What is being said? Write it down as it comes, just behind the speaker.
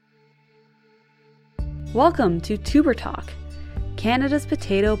Welcome to Tuber Talk, Canada's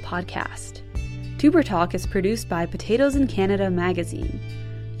potato podcast. Tuber Talk is produced by Potatoes in Canada magazine.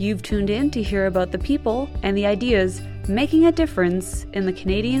 You've tuned in to hear about the people and the ideas making a difference in the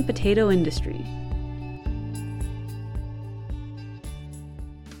Canadian potato industry.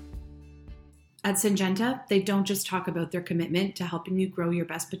 At Syngenta, they don't just talk about their commitment to helping you grow your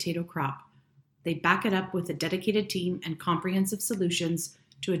best potato crop. They back it up with a dedicated team and comprehensive solutions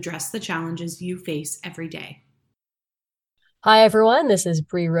to address the challenges you face every day. Hi, everyone. This is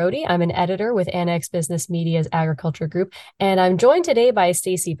Bree Rohde. I'm an editor with Annex Business Media's Agriculture Group, and I'm joined today by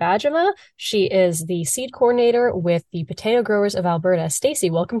Stacey Bajema. She is the seed coordinator with the Potato Growers of Alberta. Stacey,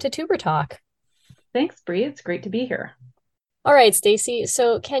 welcome to Tuber Talk. Thanks, Bree. It's great to be here. All right, Stacey.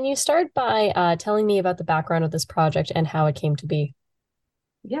 So can you start by telling me about the background of this project and how it came to be?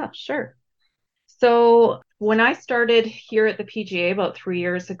 Yeah, sure. So when I started here at the PGA about 3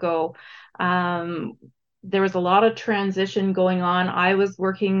 years ago, there was a lot of transition going on. I was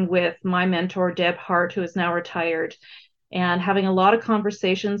working with my mentor, Deb Hart, who is now retired, and having a lot of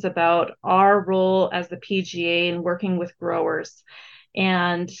conversations about our role as the PGA in working with growers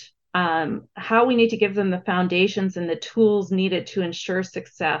and how we need to give them the foundations and the tools needed to ensure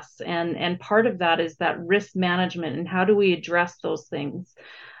success. And part of that is that risk management and how do we address those things.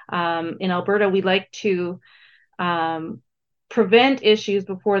 In Alberta, we like to prevent issues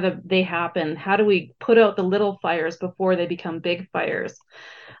before they happen. How do we put out the little fires before they become big fires?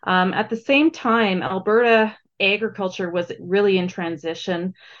 At the same time, Alberta agriculture was really in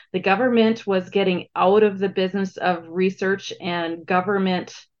transition. The government was getting out of the business of research and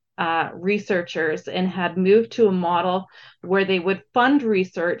government researchers and had moved to a model where they would fund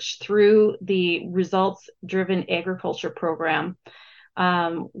research through the results-driven agriculture program,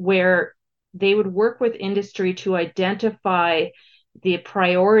 where they would work with industry to identify the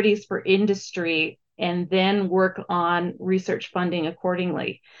priorities for industry and then work on research funding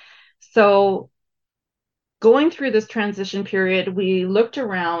accordingly. So going through this transition period, we looked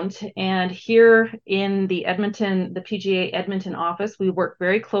around, and here in the PGA Edmonton office, we work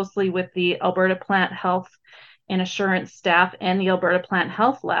very closely with the Alberta Plant Health and Assurance staff and the Alberta Plant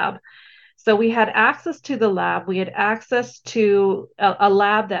Health Lab. So we had access to the lab. We had access to a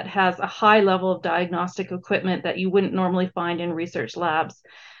lab that has a high level of diagnostic equipment that you wouldn't normally find in research labs.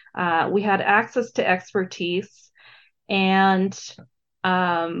 We had access to expertise, and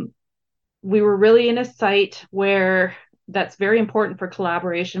we were really in a site where that's very important for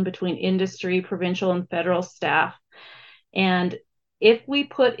collaboration between industry, provincial, and federal staff. And if we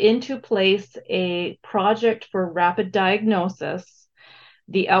put into place a project for rapid diagnosis,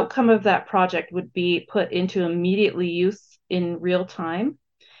 the outcome of that project would be put into immediately use in real time.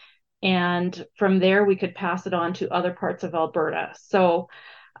 And from there, we could pass it on to other parts of Alberta. So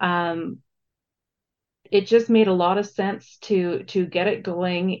it just made a lot of sense to get it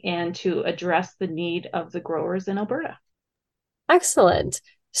going and to address the need of the growers in Alberta. Excellent.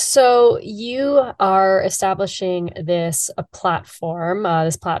 So you are establishing this platform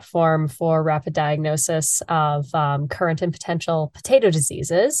for rapid diagnosis of current and potential potato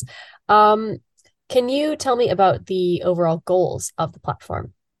diseases. Can you tell me about the overall goals of the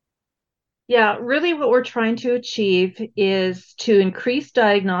platform? Yeah, really what we're trying to achieve is to increase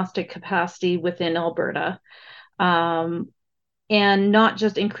diagnostic capacity within Alberta, and not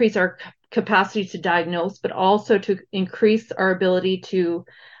just increase our capacity to diagnose, but also to increase our ability to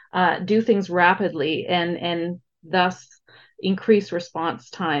do things rapidly and thus increase response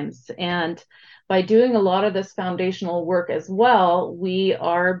times. And by doing a lot of this foundational work as well, we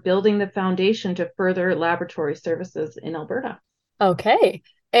are building the foundation to further laboratory services in Alberta. Okay.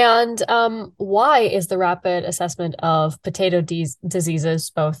 And why is the rapid assessment of potato diseases,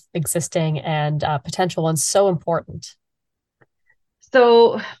 both existing and potential ones, so important?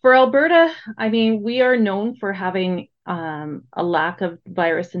 So for Alberta, I mean, we are known for having a lack of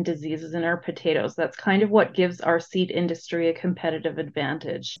virus and diseases in our potatoes. That's kind of what gives our seed industry a competitive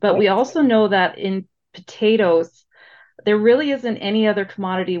advantage. But we also know that in potatoes, there really isn't any other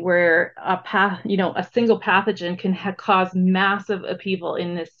commodity where a single pathogen can cause massive upheaval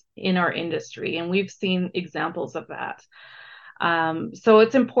in our industry, and we've seen examples of that. So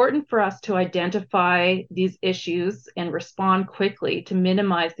it's important for us to identify these issues and respond quickly to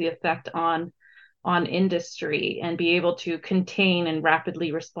minimize the effect on industry and be able to contain and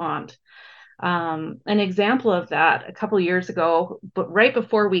rapidly respond. An example of that, a couple of years ago, but right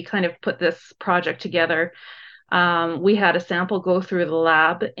before we kind of put this project together, we had a sample go through the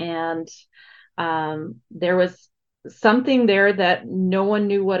lab, and there was something there that no one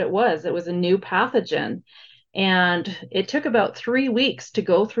knew what it was. It was a new pathogen. And it took about 3 weeks to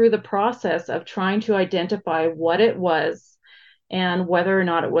go through the process of trying to identify what it was and whether or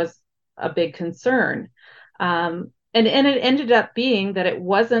not it was a big concern. And it ended up being that it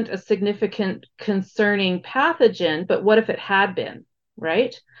wasn't a significant concerning pathogen, but what if it had been,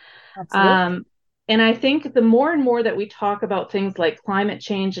 right? Absolutely. And I think the more and more that we talk about things like climate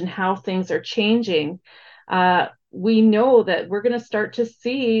change and how things are changing, we know that we're going to start to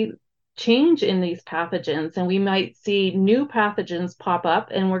see change in these pathogens, and we might see new pathogens pop up,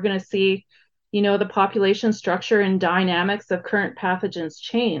 and we're going to see, the population structure and dynamics of current pathogens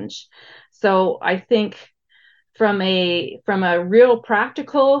change. So I think from a real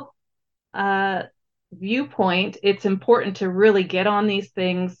practical viewpoint, it's important to really get on these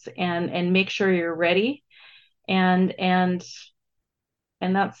things and make sure you're ready, and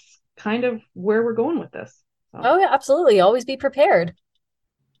that's kind of where we're going with this. So. Oh, yeah, absolutely. Always be prepared.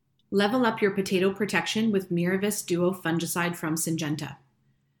 Level up your potato protection with Miravis Duo fungicide from Syngenta.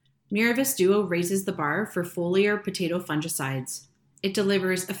 Miravis Duo raises the bar for foliar potato fungicides. It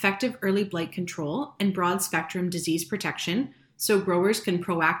delivers effective early blight control and broad-spectrum disease protection so growers can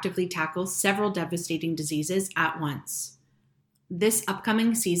proactively tackle several devastating diseases at once. This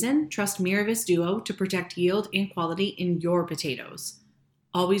upcoming season, trust Miravis Duo to protect yield and quality in your potatoes.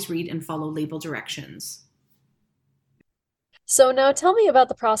 Always read and follow label directions. So now tell me about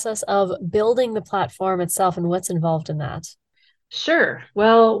the process of building the platform itself and what's involved in that. Sure.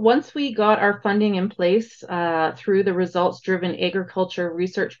 Well, once we got our funding in place through the Results Driven Agriculture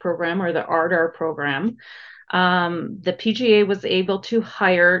Research Program, or the RDAR program, the PGA was able to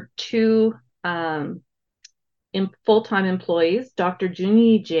hire two full-time employees, Dr.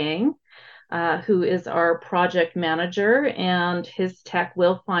 Junyi Jiang, who is our project manager, and his tech,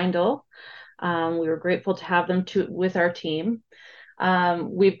 Will Feindl. We were grateful to have them with our team.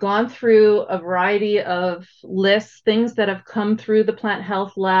 We've gone through a variety of lists, things that have come through the Plant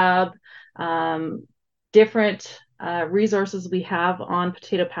Health Lab, different resources we have on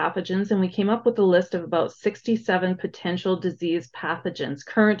potato pathogens, and we came up with a list of about 67 potential disease pathogens,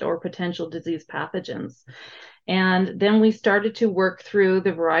 current or potential disease pathogens. And then we started to work through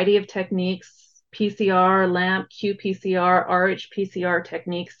the variety of techniques, PCR, LAMP, qPCR, RHPCR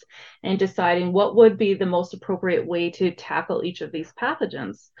techniques, and deciding what would be the most appropriate way to tackle each of these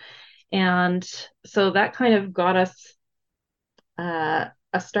pathogens. And so that kind of got us a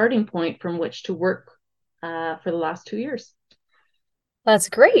starting point from which to work for the last 2 years. That's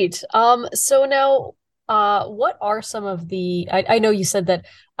great. So now, what are some of I know you said that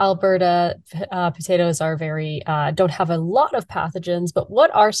Alberta potatoes are don't have a lot of pathogens, but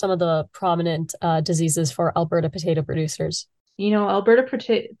what are some of the prominent diseases for Alberta potato producers? Alberta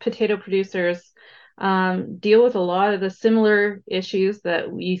potato producers deal with a lot of the similar issues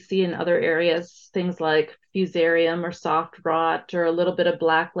that we see in other areas, things like fusarium or soft rot or a little bit of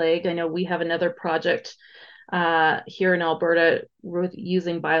blackleg. I know we have another project here in Alberta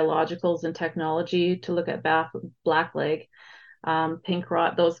using biologicals and technology to look at blackleg, pink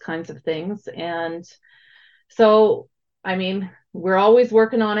rot, those kinds of things. And so, we're always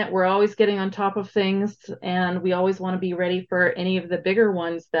working on it. We're always getting on top of things, and we always want to be ready for any of the bigger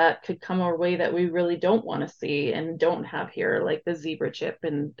ones that could come our way that we really don't want to see and don't have here, like the zebra chip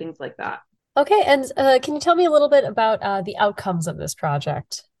and things like that. Okay, and can you tell me a little bit about the outcomes of this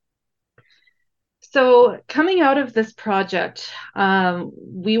project? So coming out of this project,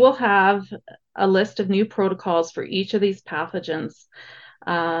 we will have a list of new protocols for each of these pathogens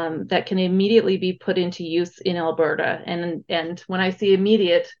that can immediately be put into use in Alberta. And when I say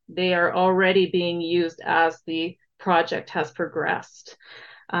immediate, they are already being used as the project has progressed.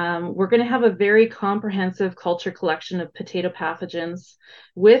 We're going to have a very comprehensive culture collection of potato pathogens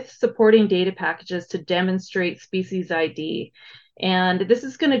with supporting data packages to demonstrate species ID. And this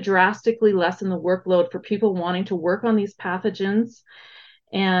is going to drastically lessen the workload for people wanting to work on these pathogens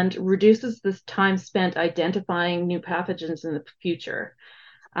and reduces the time spent identifying new pathogens in the future.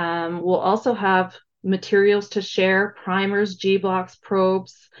 We'll also have materials to share, primers, G-blocks,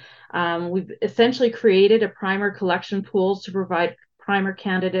 probes. We've essentially created a primer collection pool to provide primer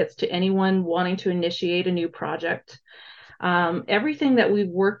candidates to anyone wanting to initiate a new project. Everything that we've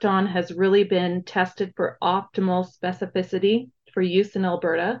worked on has really been tested for optimal specificity for use in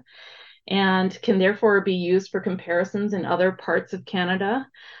Alberta and can therefore be used for comparisons in other parts of Canada.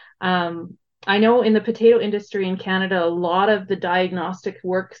 I know in the potato industry in Canada, a lot of the diagnostic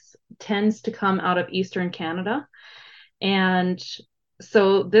work tends to come out of Eastern Canada. And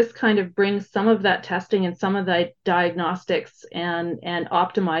so this kind of brings some of that testing and some of the diagnostics and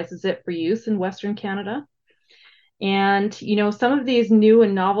optimizes it for use in Western Canada. And, some of these new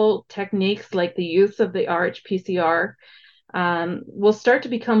and novel techniques, like the use of the RHPCR, will start to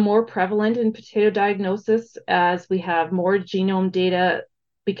become more prevalent in potato diagnosis as we have more genome data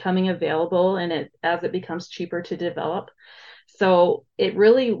becoming available and as it becomes cheaper to develop. So it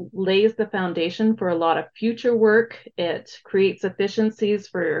really lays the foundation for a lot of future work. It creates efficiencies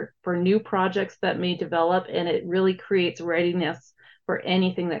for new projects that may develop, and it really creates readiness for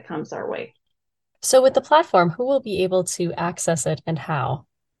anything that comes our way. So with the platform, who will be able to access it and how?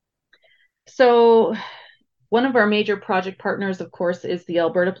 So one of our major project partners, of course, is the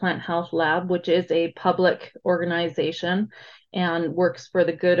Alberta Plant Health Lab, which is a public organization and works for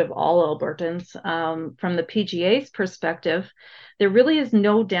the good of all Albertans. From the PGA's perspective, there really is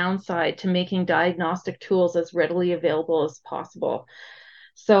no downside to making diagnostic tools as readily available as possible.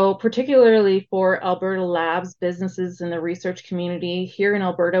 So particularly for Alberta labs, businesses, and the research community, here in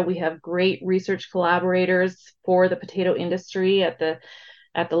Alberta, we have great research collaborators for the potato industry at the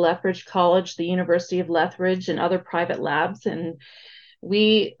Lethbridge College, the University of Lethbridge, and other private labs. And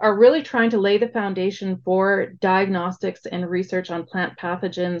we are really trying to lay the foundation for diagnostics and research on plant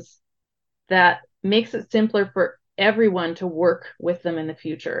pathogens that makes it simpler for everyone to work with them in the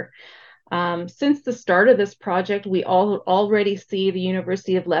future. Since the start of this project, we already see the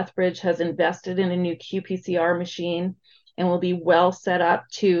University of Lethbridge has invested in a new qPCR machine and will be well set up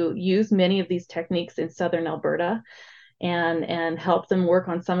to use many of these techniques in southern Alberta and help them work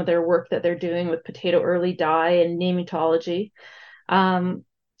on some of their work that they're doing with potato early dye and nematology.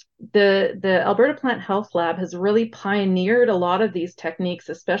 The Alberta Plant Health Lab has really pioneered a lot of these techniques,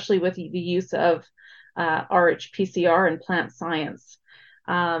 especially with the use of RHPCR and plant science.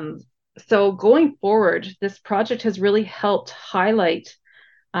 So going forward, this project has really helped highlight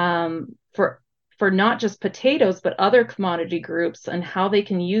for not just potatoes, but other commodity groups and how they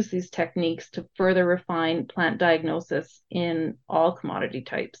can use these techniques to further refine plant diagnosis in all commodity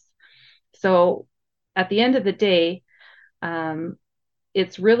types. So at the end of the day,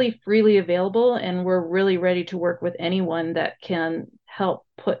 it's really freely available, and we're really ready to work with anyone that can help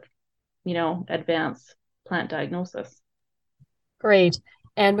advance plant diagnosis. Great.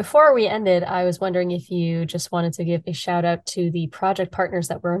 And before we ended, I was wondering if you just wanted to give a shout out to the project partners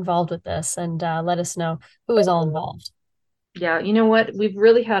that were involved with this and let us know who is all involved. Yeah, you know what? We've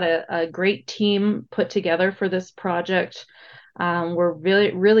really had a great team put together for this project. We're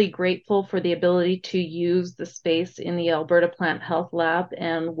really, really grateful for the ability to use the space in the Alberta Plant Health Lab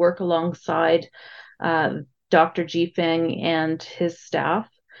and work alongside Dr. Ji Feng and his staff.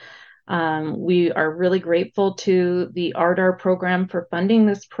 We are really grateful to the ARDAR program for funding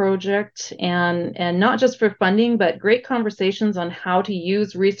this project and not just for funding, but great conversations on how to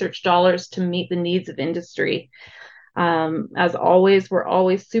use research dollars to meet the needs of industry. As always, we're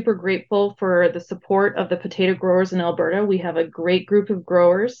always super grateful for the support of the potato growers in Alberta. We have a great group of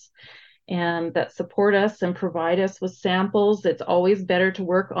growers and that support us and provide us with samples. It's always better to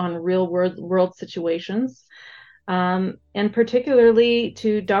work on real world situations. And particularly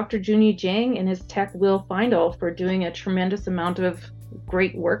to Dr. Junyi Jiang and his tech Will Findall for doing a tremendous amount of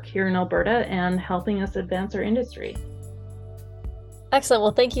great work here in Alberta and helping us advance our industry. Excellent.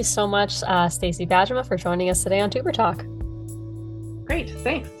 Well, thank you so much, Stacey Bajema, for joining us today on Tuber Talk. Great.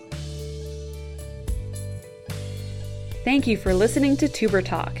 Thanks. Thank you for listening to Tuber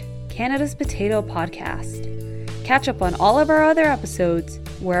Talk, Canada's potato podcast. Catch up on all of our other episodes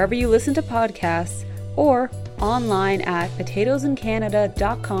wherever you listen to podcasts or online at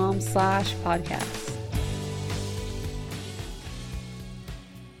potatoesincanada.com/podcast.